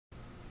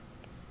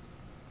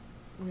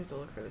We have to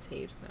look for the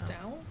tapes now.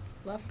 Down,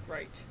 left,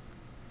 right.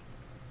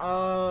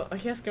 I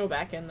guess go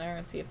back in there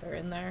and see if they're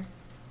in there.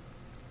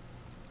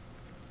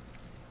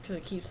 Because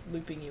it keeps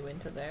looping you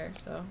into there,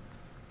 so.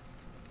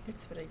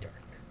 It's very dark.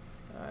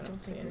 I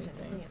don't see think there's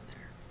anything. in there.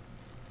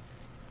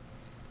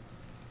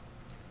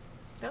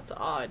 That's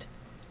odd.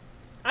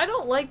 I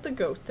don't like the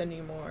ghosts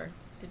anymore.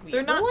 Did we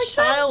They're ever not like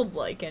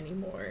childlike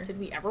anymore. them? Did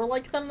we ever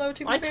like them though?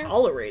 To be I fair?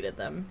 tolerated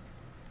them.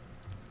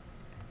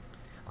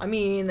 I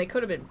mean, they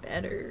could have been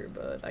better,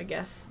 but I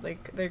guess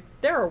like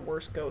there are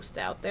worse ghosts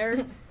out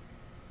there.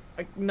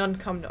 Like none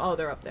come to. Oh,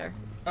 they're up there.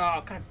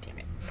 Oh god damn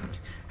it!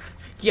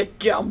 You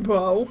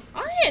jumbo.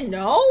 I didn't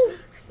know.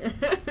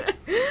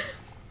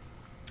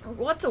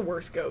 What's a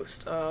worse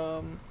ghost?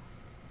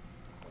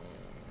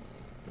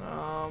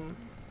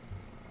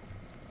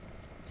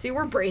 See,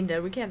 we're brain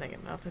dead. We can't think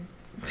of nothing.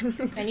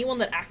 Anyone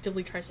that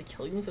actively tries to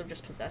kill you instead of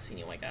just possessing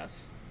you, I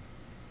guess.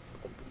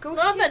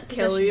 Ghosts Not can't that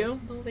kill possession you. is-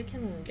 Well, they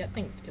can get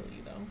things to kill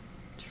you though.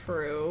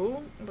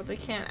 True, but they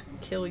can't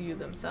kill you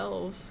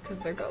themselves because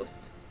they're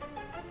ghosts.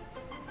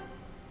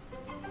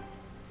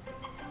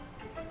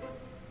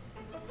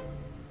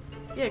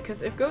 Yeah,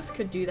 because if ghosts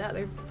could do that,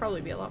 there'd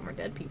probably be a lot more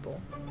dead people.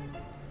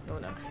 Oh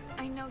no.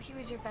 I know he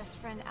was your best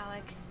friend,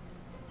 Alex.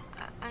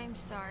 I'm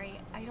sorry.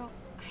 I don't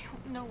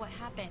know what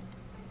happened.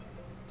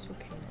 It's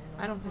okay.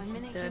 I don't think One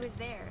he's minute dead. he was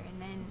there,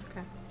 and then It's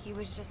okay. he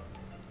was just.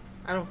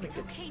 I don't think It's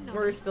okay, Noni.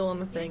 we're still on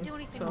the You thing. didn't do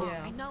anything So wrong.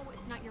 Yeah. I know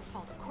it's not your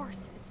fault. Of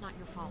course, it's not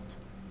your fault.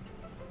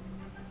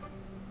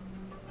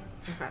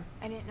 okay.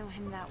 I didn't know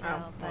him that Oh, well,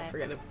 well, but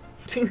forget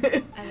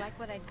it. I like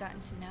what I'd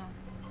gotten to know.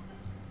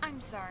 I'm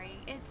sorry.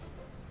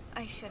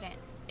 I shouldn't.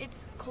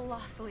 It's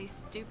colossally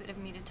stupid of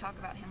me to talk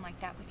about him like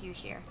that with you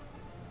here.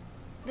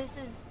 This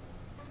is.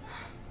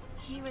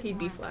 He was He'd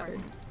be more flattered.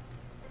 important.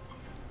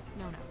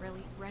 No,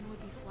 really. Ren would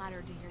be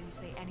flattered to hear you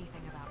say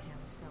anything about him.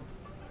 So,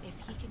 if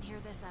he can hear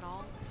this at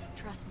all,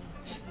 trust me,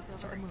 he's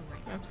over the moon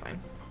right now. That's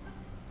fine.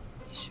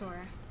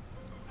 Sure.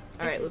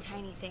 All right, It's let's. a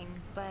tiny thing,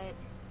 but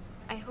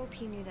I hope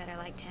he knew that I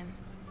liked him.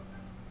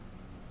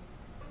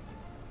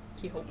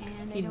 He hoped.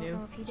 And He I don't knew.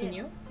 know if he He did.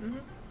 knew. Mm-hmm.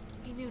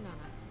 He knew, Nona.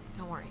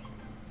 Don't worry.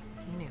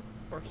 He knew.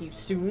 Or he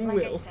soon Like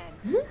will. I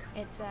said,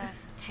 it's a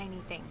tiny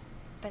thing.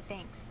 But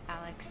thanks,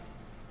 Alex.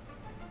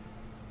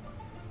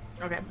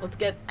 Okay, let's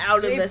get out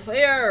of Stay this.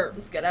 clear.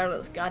 Let's get out of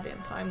this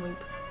goddamn time loop.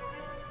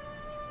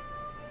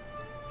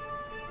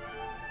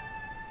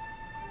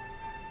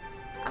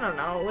 I don't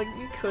know, like,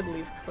 you could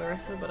leave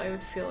Clarissa, but I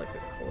would feel like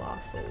a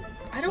colossal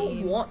I don't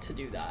pain. want to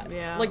do that.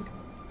 Yeah. Like,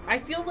 I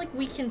feel like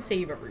we can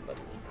save everybody.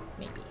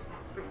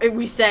 Maybe.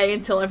 We say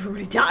until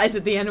everybody dies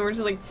at the end, and we're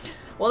just like,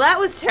 well, that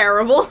was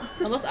terrible.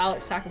 Unless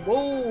Alex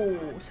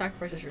sacrifices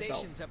The yourself.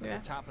 station's up Yeah.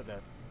 at the top of the.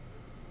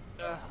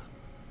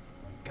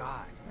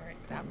 God,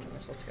 Alright, that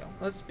let's was. go.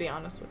 Let's be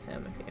honest with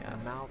him if he My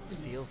asks. mouth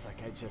feels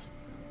like I just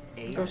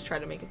The ate. ghost tried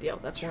to make a deal.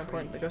 That's more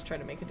important. The ghost tried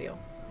to make a deal.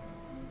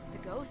 The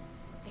ghosts,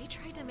 they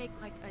tried to make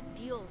like a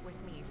deal with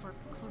me for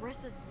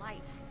Clarissa's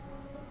life.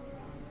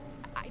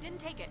 I didn't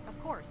take it,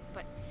 of course,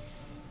 but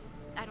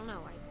I don't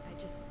know. I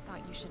just thought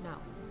you should know.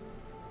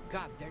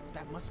 God,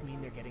 that must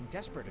mean they're getting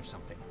desperate or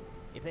something.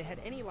 If they had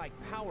any like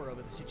power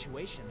over the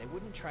situation, they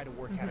wouldn't try to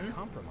work out a It's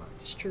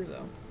compromise. true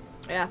though.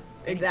 Yeah,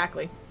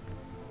 exactly.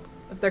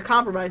 If they're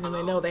compromising,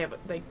 they know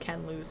they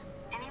can lose.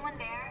 Anyone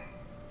there?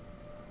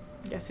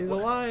 Guess who's What?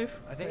 alive?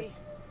 Are they?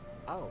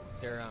 Oh,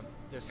 they're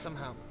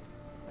somehow.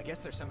 I guess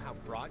they're somehow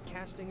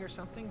broadcasting or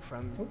something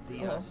from the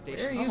Where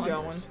station. are you Come on,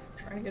 going? Chris.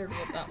 Trying to get her to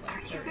go that way.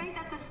 Are you guys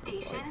at the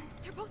station?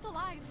 They're both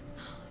alive.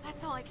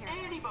 That's all I care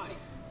about. Anybody?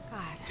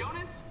 God.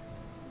 Jonas?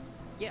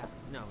 Yeah,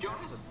 no,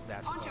 Jonas?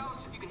 that's Punch bonus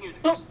out too. if you can hear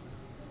this.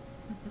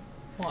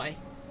 Why?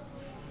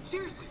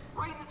 Seriously,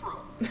 right in the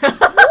throat.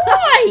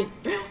 Why?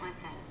 Don't listen.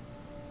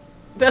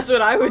 That's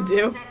what I would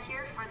do. Is that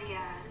here for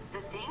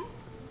the thing?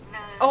 The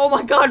Oh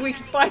my god, we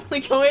can finally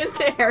go in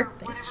there.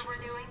 whatever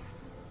we're doing?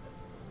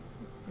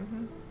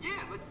 Yeah,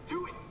 let's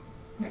do it.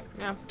 Yeah,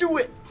 let's do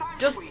it. Time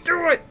Just wasted.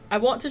 do it. I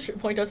want to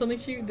point out something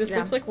to you. This Yeah.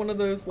 looks like one of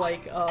those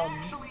like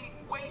Actually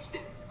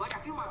wasted. Like I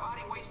feel my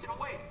body wasting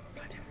away.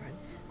 goddamn right.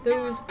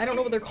 Those I don't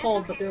know what they're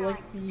called, but they're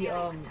like the I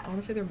want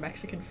to say they're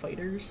Mexican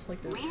fighters.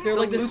 Like they're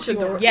like the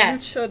luchador-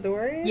 Yes.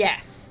 luchadores?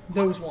 Yes,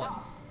 those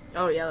ones.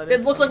 Oh yeah, that It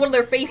is. looks like one of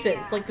their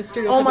faces, like the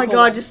stereotypical. Oh my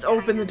god, just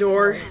open the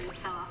door. And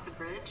fell off the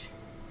bridge?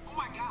 Oh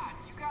my god,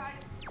 you guys.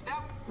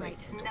 That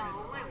Right.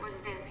 No, it was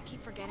I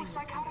keep forgetting was this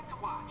thing psychotic is to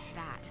watch.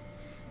 that.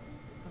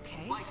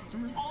 Okay. Like, I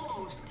just have to do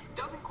almost it.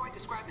 doesn't quite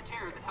describe the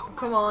terror that held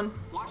Come my on. heart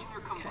watching her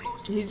come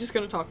close. He's just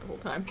gonna talk the whole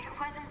time. It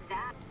wasn't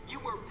that. You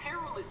were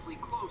perilously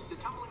close to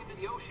tumbling into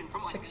the ocean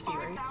from like 60,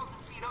 right? 5,000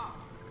 feet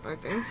up. I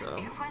think so.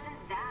 It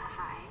wasn't that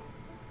high.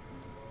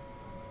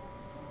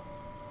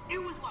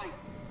 It was like,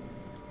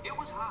 it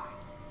was high.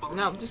 But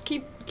No, just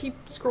keep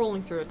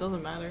scrolling through. It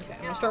doesn't matter. Okay,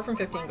 I'm gonna start from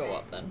 50 and go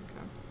up then.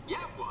 yeah,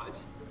 it was.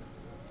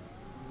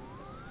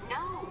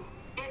 No,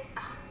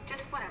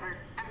 just whatever.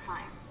 I'm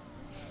fine.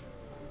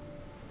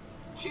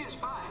 She is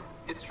fine.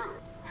 It's true.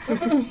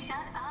 Shut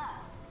up.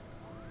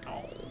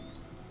 Oh.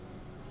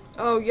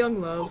 Oh, young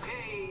love.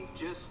 Okay,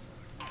 just.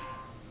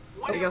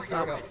 There you go.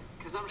 Stop. There we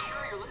because I'm sure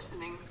you're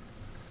listening.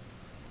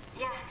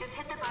 Yeah, just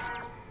hit the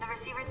button, the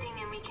receiver thing,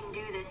 and we can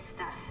do this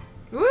stuff.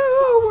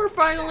 Woo! We're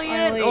finally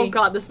in. Oh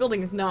god, this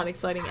building is not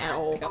exciting at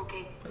all.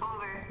 Okay,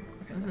 over.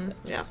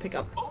 Yeah, pick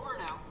up. Over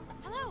now.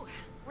 Hello,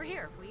 we're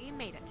here. We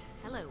made it.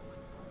 Hello.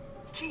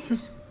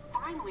 Jeez,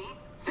 finally.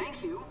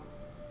 Thank you.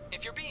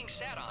 If you're being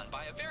sat on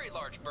by a very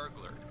large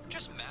burglar,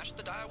 just mash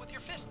the dial with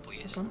your fist,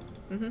 please.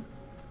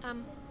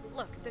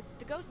 Look,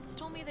 the ghosts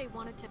told me they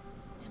wanted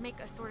to make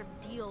a sort of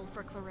deal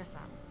for Clarissa.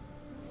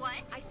 What?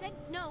 I said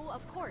no,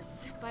 of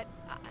course, but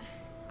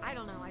I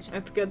don't know. I just.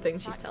 That's a good thing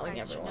she's thought you telling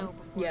guys should everyone. know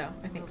before Yeah,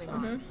 I think moving so.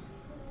 on.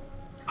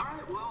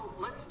 Alright, well,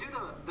 let's do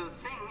the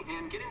thing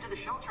and get into the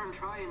shelter and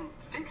try and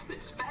fix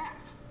this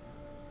fast.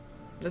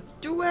 Let's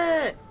do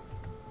it!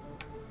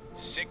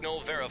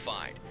 Signal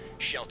verified.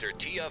 Shelter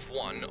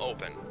TF1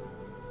 open.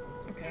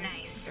 Okay.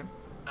 Nice.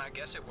 I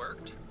guess it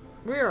worked.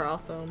 We are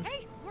awesome.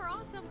 Hey, we're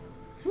awesome.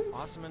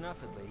 Awesome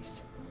enough, at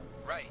least.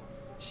 Right.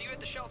 See you at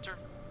the shelter.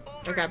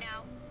 Over Okay.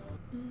 now.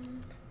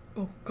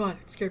 Oh god,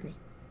 it scared me.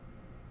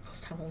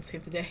 This time won't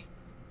save the day.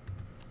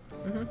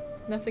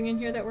 Nothing in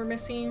here that we're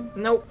missing.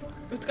 Nope.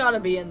 It's gotta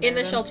be in there. In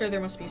the then. shelter, there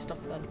must be stuff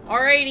then.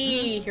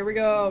 Alrighty, here we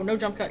go. No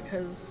jump cut,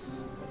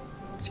 because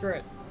screw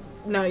it.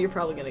 No, you're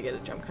probably gonna get a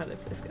jump cut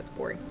if this gets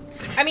boring.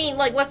 I mean,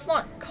 like, let's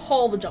not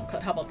call the jump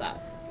cut. How about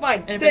that?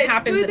 Fine. And if it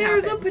happens, it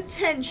there's happens. a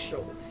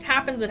potential. If it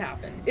happens, it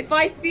happens. If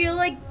I feel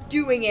like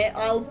doing it,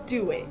 I'll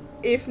do it.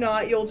 If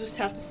not, you'll just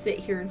have to sit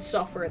here and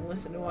suffer and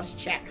listen to us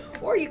chat.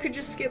 Or you could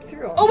just skip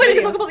through. Oh, wait, I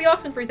can talk about the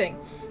Oxenfree thing.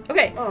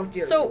 Okay, Oh,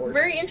 dear so Lord.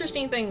 very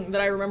interesting thing that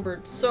I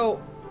remembered.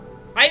 So,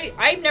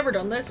 I've never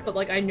done this, but,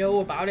 like, I know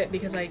about it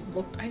because I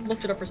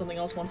looked it up for something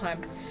else one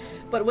time.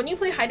 But when you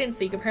play hide and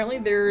seek, apparently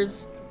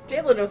there's,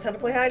 Jayla knows how to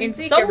play hide in and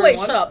seek, some ways,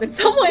 everyone. shut up, in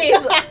some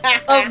ways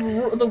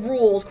of the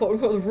rules, quote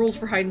unquote, the rules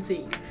for hide and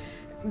seek.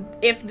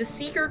 If the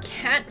seeker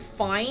can't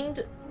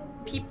find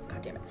people,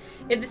 god damn it,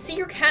 if the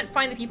seeker can't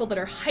find the people that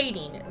are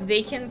hiding,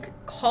 they can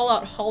call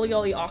out Holly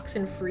Ollie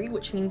Oxenfree,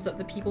 which means that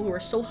the people who are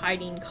still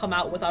hiding come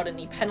out without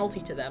any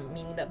penalty to them,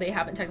 meaning that they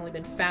haven't technically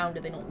been found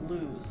and they don't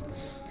lose.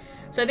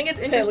 So I think it's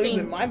They lose interesting.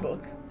 in my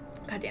book.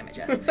 God damn it,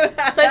 Jess.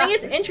 So I think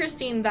it's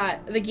interesting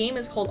that the game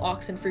is called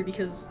Oxenfree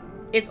because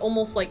it's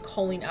almost like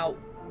calling out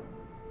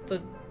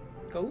the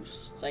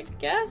ghosts, I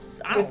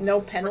guess? I With don't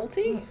no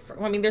penalty?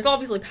 I mean, there's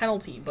obviously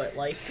penalty, but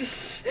like,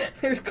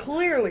 There's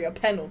clearly a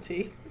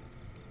penalty.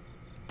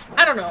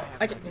 I don't know.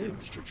 I just,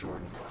 Mr.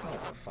 Jordan, oh,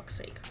 for fuck's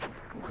sake.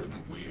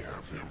 couldn't we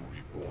have him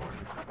reborn?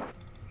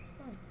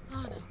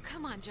 Oh no,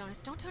 come on,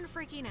 Jonas, don't turn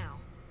freaky now.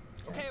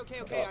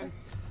 Okay.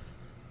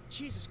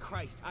 Jesus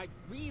Christ, I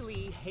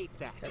really hate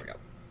that. There we go.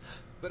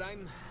 But Are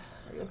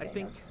you I okay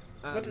think.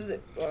 now? What is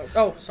it?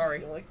 Oh,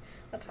 sorry. Like,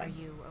 that's Are fine.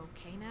 you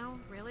okay now?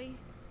 Really?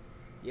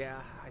 Yeah,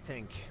 I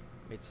think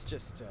it's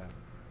just.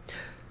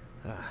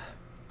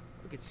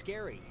 Look, it's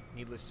scary.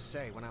 Needless to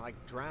say, when I like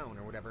drown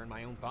or whatever in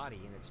my own body,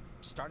 and it's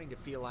starting to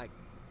feel like,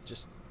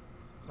 just,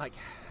 like,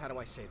 how do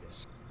I say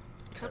this?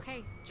 It's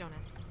okay,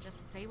 Jonas.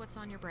 Just say what's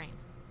on your brain.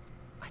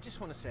 I just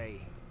want to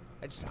say,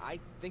 I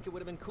think it would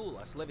have been cool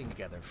us living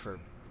together for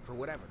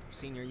whatever,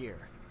 senior year.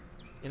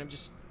 And I'm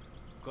just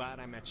glad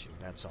I met you,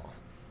 that's all.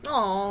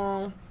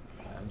 Aww.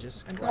 I'm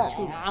just I'm glad.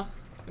 glad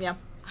too. Yeah.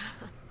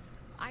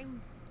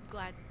 I'm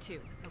glad too,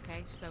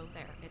 okay? So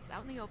there, it's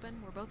out in the open.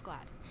 We're both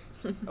glad.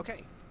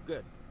 Okay,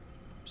 good.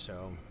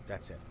 So,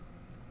 that's it.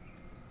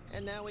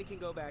 And now we can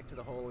go back to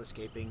the whole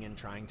escaping and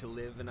trying to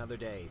live another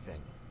day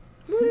thing.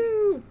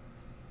 Woo!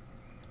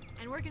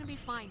 And we're gonna be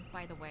fine,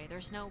 by the way.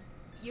 There's no...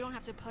 You don't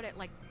have to put it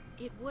like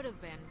it would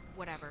have been,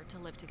 whatever, to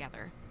live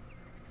together.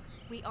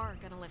 We are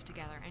gonna live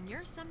together, and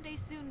you're someday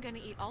soon gonna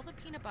eat all the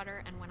peanut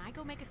butter, and when I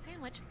go make a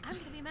sandwich, I'm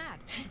gonna be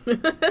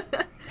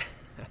mad.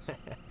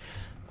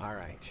 All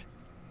right.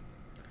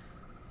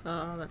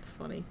 Oh, that's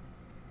funny.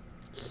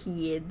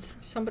 Kids.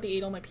 If somebody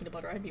ate all my peanut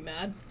butter, I'd be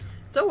mad.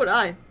 So would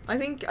I. I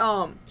think,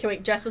 Okay,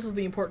 wait, Jess, this is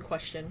the important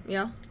question.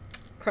 yeah.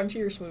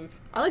 Crunchy or smooth?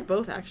 I like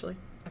both, actually.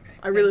 Okay.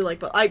 I really like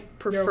both. I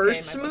prefer okay in my book.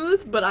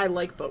 smooth, but I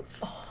like both.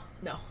 Oh,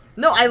 no.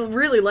 No, I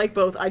really like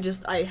both.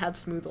 I had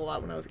smooth a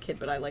lot when I was a kid,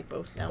 but I like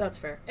both now. That's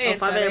fair. Oh, Hey, it's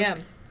 5 5 a.m.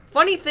 a.m.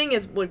 Funny thing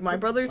is, like, my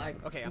brothers...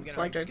 Okay, I'm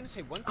like just gonna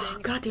say one Oh,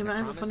 thing. God damn it, and I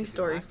have a promise funny this is the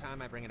story. last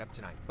time I bring it up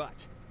tonight,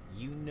 but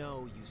you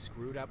know you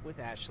screwed up with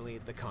Ashley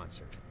at the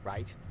concert,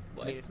 right?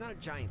 What? I mean, it's not a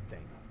giant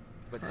thing,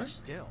 but Crushed?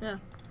 still. Yeah.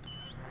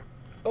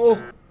 Oh.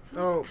 Who's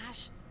Oh.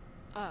 Ash?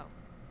 Oh,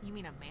 you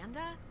mean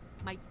Amanda?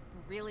 My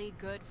really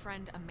good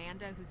friend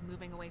Amanda who's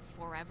moving away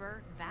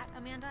forever? That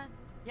Amanda?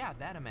 Yeah,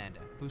 that Amanda,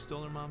 who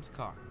stole her mom's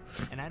car.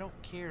 And I don't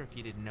care if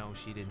you didn't know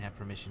she didn't have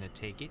permission to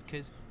take it,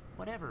 because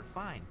whatever,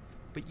 fine.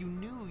 But you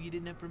knew you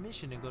didn't have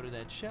permission to go to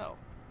that show.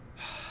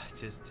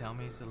 Just tell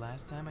me it's the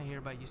last time I hear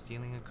about you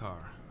stealing a car.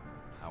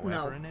 However,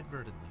 No.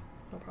 inadvertently.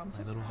 No promises?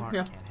 My little heart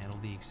Yeah. can't handle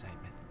the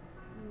excitement.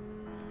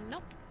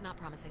 Nope, not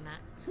promising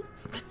that.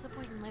 What's the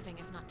point in living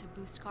if not to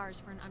boost cars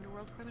for an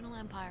underworld criminal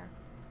empire?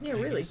 Yeah, I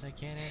really. guess I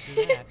can't answer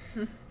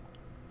that.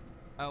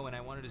 Oh, and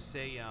I wanted to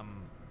say,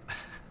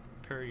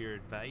 per your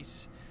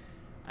advice,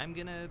 I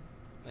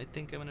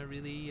think I'm gonna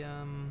really,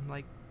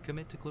 like,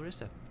 commit to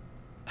Clarissa.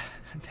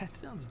 That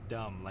sounds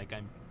dumb, like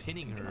I'm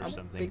pinning her or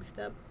something. Big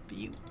step. But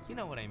you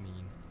know what I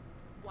mean.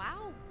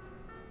 Wow.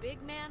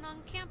 Big man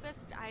on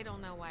campus. I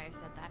don't know why I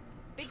said that.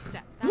 Big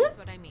step. That's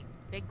what I mean.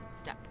 Big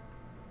step.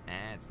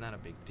 It's not a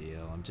big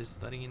deal. I'm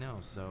just letting you know,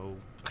 so...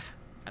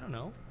 I don't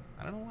know.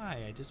 I don't know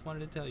why. I just wanted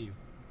to tell you.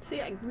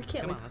 See, we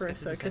can't Come wait on, for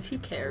let's get to Carissa the because he section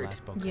before the cared.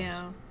 last boat comes.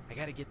 Yeah. I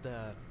gotta get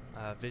the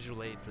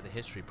visual aid for the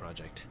history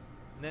project.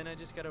 And then I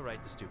just gotta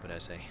write the stupid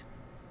essay.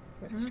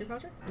 What history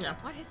project? Yeah.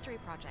 What history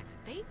project?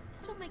 They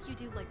still make you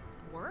do, like,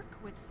 work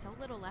with so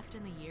little left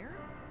in the year?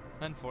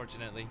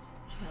 Unfortunately.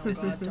 Oh,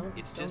 This God, is, don't-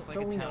 it's don't- just like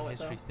don't a we know town it,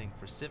 history though? thing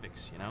for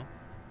civics, you know?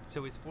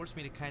 So it's forced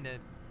me to kind of,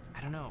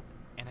 I don't know.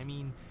 And I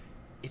mean,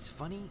 it's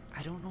funny,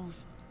 I don't know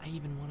if I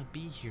even want to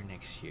be here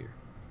next year.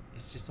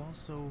 It's just all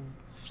so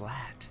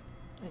flat.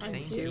 I Same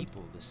see.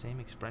 people, the same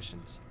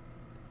expressions.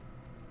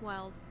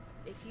 Well,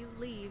 if you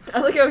leave...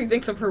 I like how he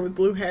thinks of her with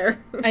blue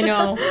hair. I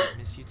know. I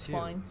miss you too.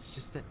 Fine. It's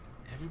just that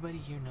everybody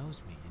here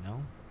knows me, you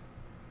know?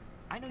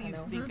 I know you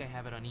think I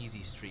have it on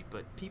easy street,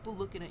 but people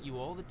looking at you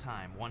all the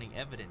time, wanting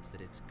evidence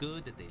that it's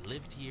good, that they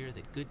lived here,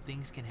 that good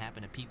things can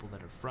happen to people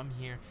that are from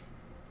here,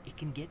 it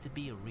can get to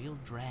be a real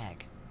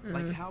drag.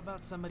 Like, how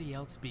about somebody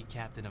else be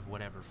captain of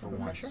whatever for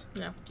once?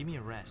 Yeah. Give me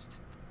a rest.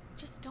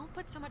 Just don't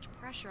put so much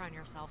pressure on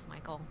yourself,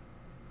 Michael.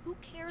 Who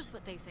cares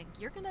what they think?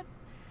 You're gonna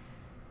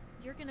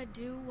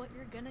do what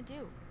you're gonna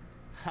do.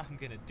 I'm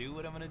gonna do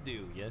what I'm gonna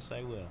do. Yes,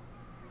 I will.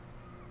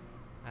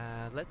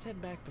 Let's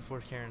head back before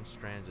Karen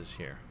Strands is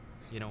here.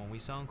 You know, when we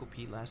saw Uncle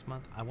Pete last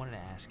month, I wanted to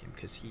ask him,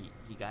 because he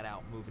got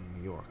out moving to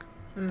New York.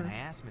 And I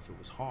asked him if it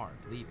was hard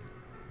leaving.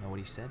 Know what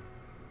he said?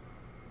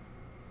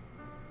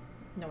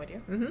 No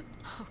idea.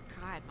 Oh,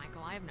 God,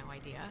 Michael, I have no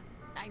idea.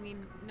 I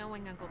mean,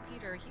 knowing Uncle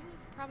Peter, he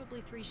was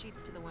probably 3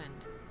 sheets to the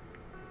wind.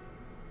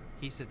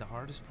 He said the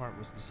hardest part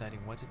was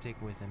deciding what to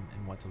take with him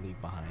and what to leave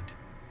behind.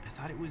 I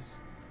thought it was,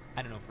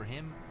 I don't know, for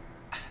him...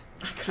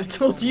 I could have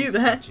told you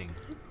that.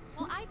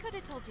 Well, I could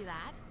have told you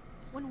that.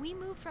 When we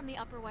moved from the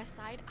Upper West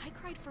Side, I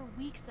cried for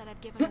weeks that I'd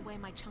given away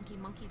my chunky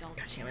monkey doll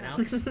to Damn it, charity.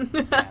 Alex.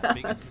 Yeah,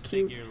 biggest That's mistake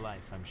cute. of your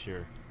life, I'm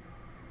sure.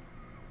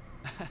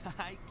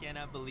 I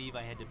cannot believe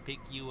I had to pick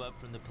you up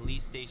from the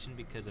police station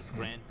because of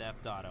Grand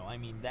Theft Auto. I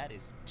mean, that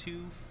is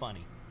too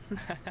funny.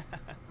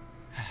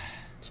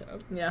 Shut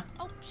up. Yeah.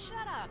 Oh,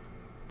 shut up.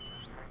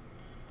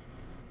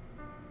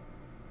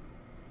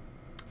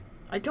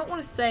 I don't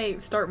want to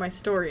start my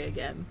story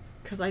again,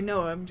 because I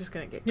know I'm just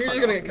gonna get You're cut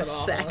just gonna off get in cut a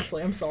off, sec.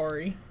 honestly. I'm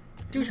sorry.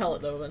 Do tell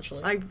it, though,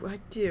 eventually. I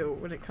do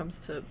when it comes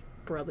to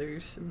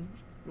brothers and,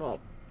 well,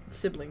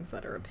 siblings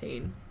that are a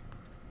pain.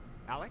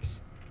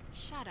 Alex?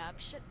 Shut up.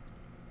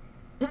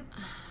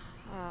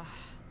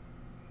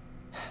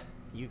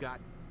 You got,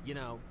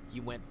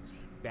 you went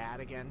bad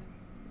again.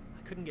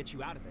 I couldn't get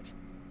you out of it.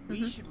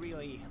 We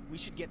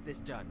should get this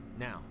done,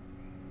 now.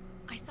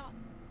 I saw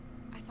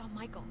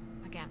Michael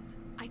again.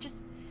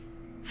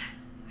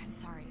 I'm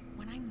sorry.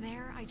 When I'm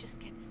there, I just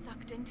get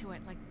sucked into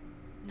it like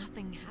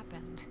nothing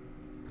happened.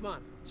 Come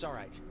on, it's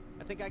alright.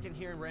 I think I can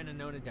hear Ren and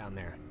Nona down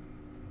there.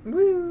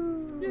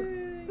 Woo!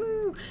 Yay.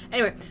 Woo!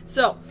 Anyway,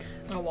 so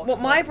I'll walk what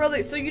slow. my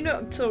brother, so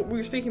we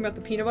were speaking about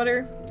the peanut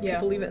butter. Yeah.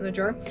 People leave it in the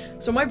jar.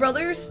 So my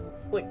brothers,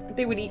 like,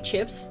 they would eat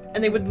chips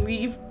and they would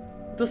leave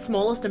the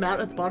smallest amount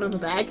at the bottom of the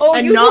bag Oh,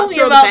 and you not told me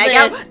throw about the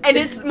bag this. out. And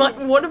it's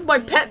one of my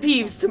pet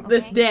peeves to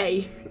this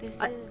day.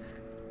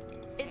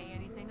 Say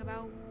anything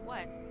about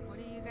what? What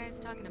are you guys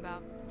talking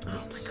about?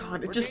 Oh my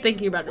god! Just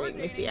thinking about it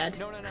makes me sad.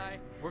 Nona and I,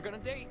 we're gonna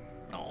date.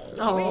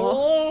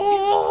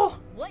 Oh.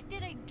 What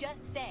did I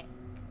just say?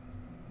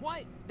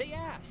 What? They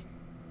asked.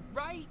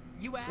 Right?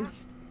 You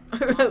asked?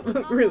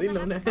 Really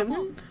known at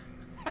him.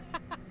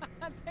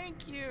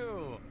 Thank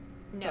you.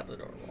 No, That's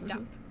adorable.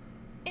 stop.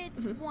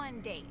 It's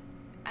one date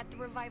at the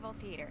Revival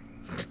Theater.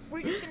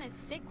 We're just gonna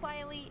sit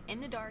quietly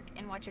in the dark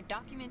and watch a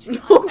documentary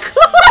on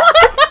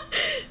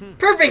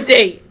Perfect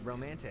date!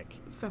 Romantic.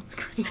 Sounds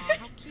great. Aw,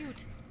 how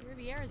cute. The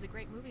Riviera is a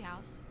great movie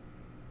house.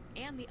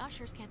 And the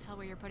ushers can't tell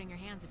where you're putting your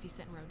hands if you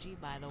sit in row G,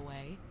 by the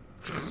way.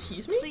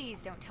 Excuse me?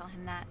 Please don't tell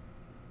him that.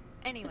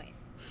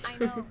 Anyways, I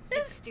know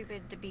it's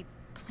stupid to be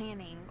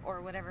planning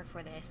or whatever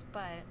for this,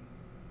 but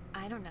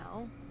I don't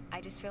know.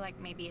 I just feel like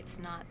maybe it's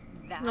not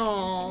that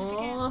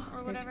insignificant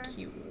or whatever. That's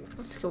cute.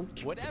 Let's go.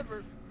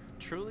 Whatever.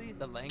 Truly,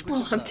 the language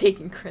Oh, of I'm love.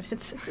 taking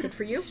credits. Good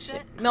for you.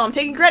 Shut No, I'm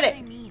taking up. What credit.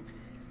 I mean.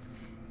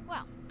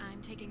 Well,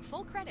 I'm taking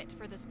full credit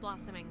for this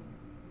blossoming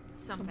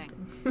something.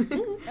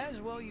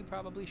 As well, you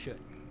probably should.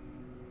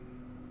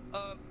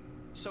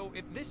 So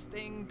if this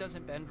thing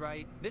doesn't bend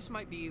right, this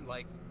might be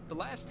like the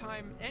last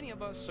time any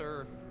of us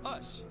are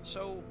us.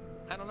 So,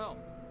 I don't know.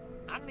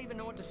 I don't even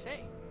know what to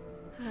say.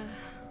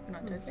 We're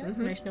not dead yet.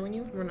 Nice knowing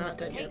you. We're not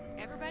dead Hey, yet.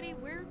 everybody,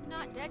 we're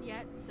not dead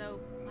yet, so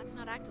let's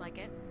not act like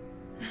it.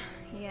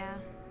 Yeah.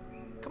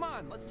 Come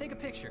on, let's take a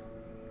picture.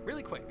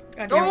 Really quick.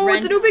 God damn it, Oh, Ren.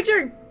 it's a new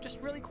picture. Just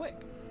really quick.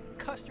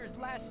 Custer's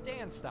Last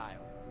Stand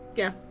style.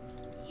 Yeah.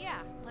 Yeah,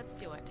 let's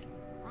do it.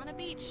 We're on a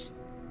beach.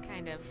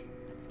 Kind of.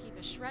 Let's keep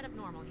a shred of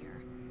normal here.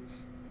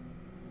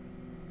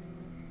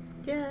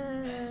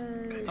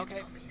 Yay.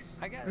 Okay,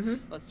 I guess.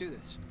 Let's do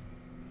this.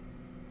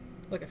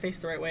 Look, I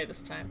faced the right way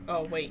this time.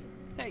 Oh, wait.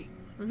 Hey,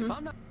 if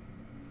I'm not...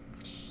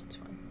 Shh, it's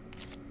fine.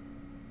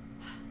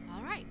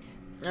 Alright.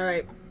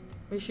 Alright.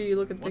 Make sure you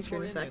look at the Once picture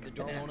we're in a in there, sec. the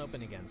door won't Yes.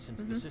 open again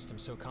since the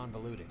system's so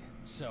convoluted.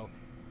 So,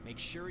 make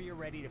sure you're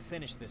ready to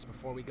finish this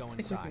before we go I think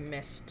inside. we've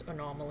missed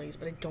anomalies,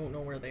 but I don't know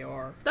where they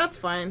are. That's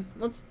fine.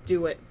 Let's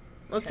do it.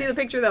 Let's see Okay.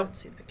 the picture, though. Let's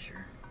see the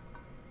picture.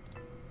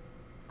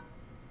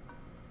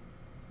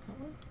 That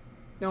one?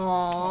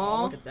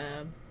 Aww. Look at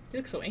them. You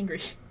look so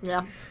angry.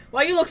 Yeah.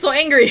 Why you look so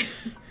angry?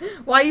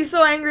 Why are you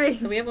so angry?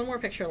 So we have one more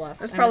picture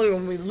left. That's I'm probably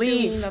when we assuming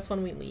leave. That's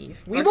when we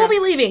leave. We Okay. will be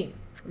leaving!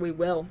 We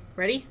will.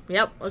 Ready?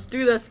 Yep, let's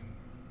do this.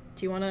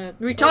 Do you wanna...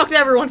 We talk to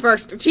everyone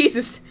first.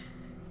 Jesus.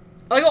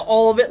 I like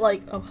all of it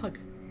like... Oh, hug.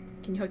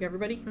 Can you hug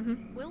everybody?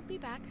 We'll be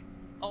back.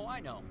 Oh, I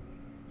know.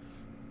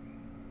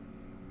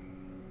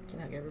 Can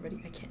I hug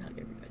everybody? I can't hug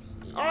everybody.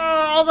 Oh,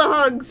 all the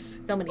hugs.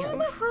 So many All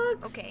hugs. the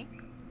hugs. Okay.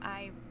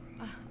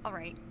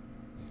 Alright.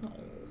 Oh.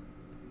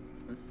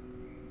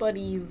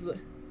 Buddies.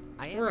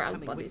 I am We're out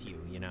coming buddies. with you,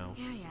 you know.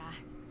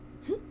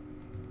 Yeah.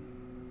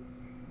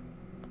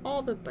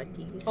 All the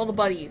buddies. All the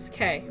buddies.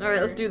 Okay.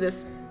 Alright, let's do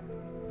this.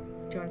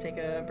 Do you want to take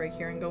a break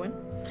here and go in?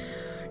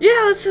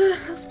 Yeah,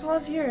 let's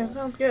pause here. That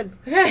sounds good.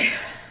 Okay.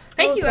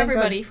 Thank Oh, you thank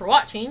everybody for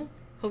watching.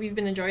 Hope you've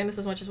been enjoying this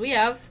as much as we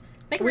have.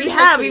 Thank you We very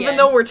much have, to the even end.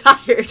 though we're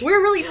tired.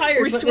 We're really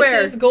tired, We but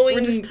swear. this is going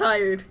We're just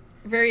tired.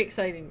 very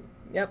exciting.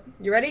 Yep.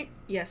 You ready?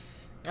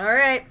 Yes.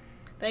 Alright.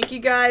 Thank you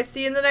guys.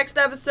 See you in the next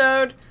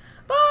episode.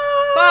 Bye!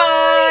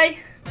 Bye!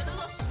 This is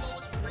the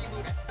slowest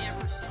reboot I've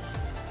ever seen.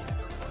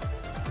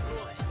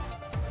 Good.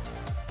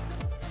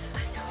 I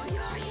know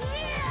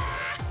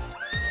you're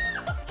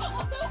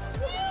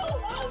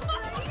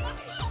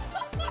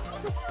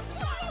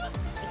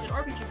It's an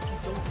RPG, but you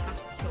don't have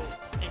to kill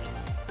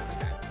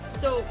anyone.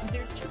 So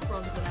there's two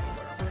runs that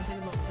I'm